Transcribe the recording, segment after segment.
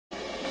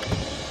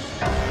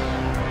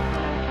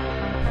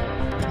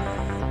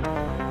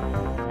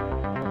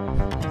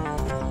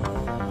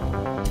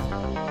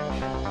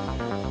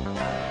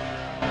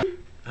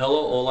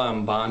Hello, hola,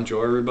 and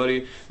bonjour,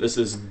 everybody. This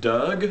is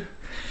Doug.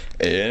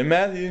 And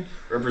Matthew.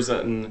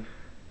 Representing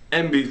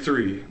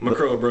MB3,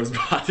 Croyle Bros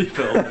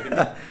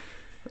Bodybuilding.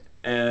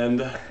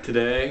 And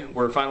today,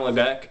 we're finally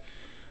back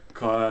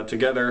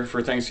together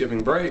for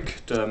Thanksgiving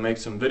break to make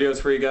some videos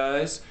for you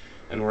guys.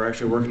 And we're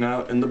actually working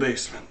out in the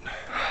basement.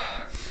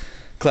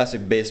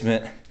 Classic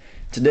basement.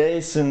 Today,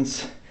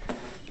 since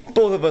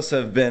both of us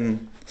have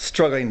been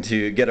struggling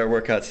to get our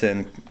workouts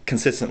in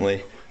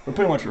consistently, we're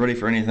pretty much ready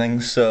for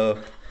anything, so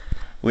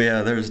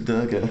there's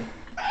Doug hurling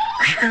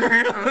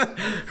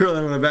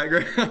in the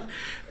background.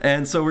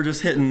 And so we're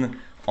just hitting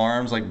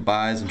arms like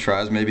bis and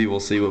tris, maybe we'll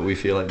see what we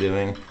feel like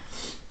doing.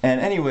 And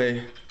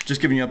anyway,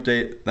 just giving you an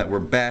update that we're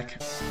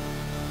back.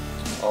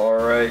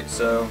 Alright,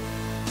 so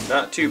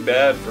not too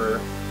bad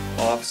for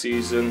off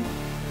season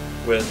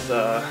with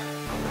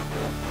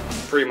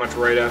pretty much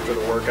right after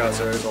the workout,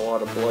 so there's a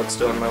lot of blood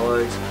still in my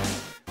legs.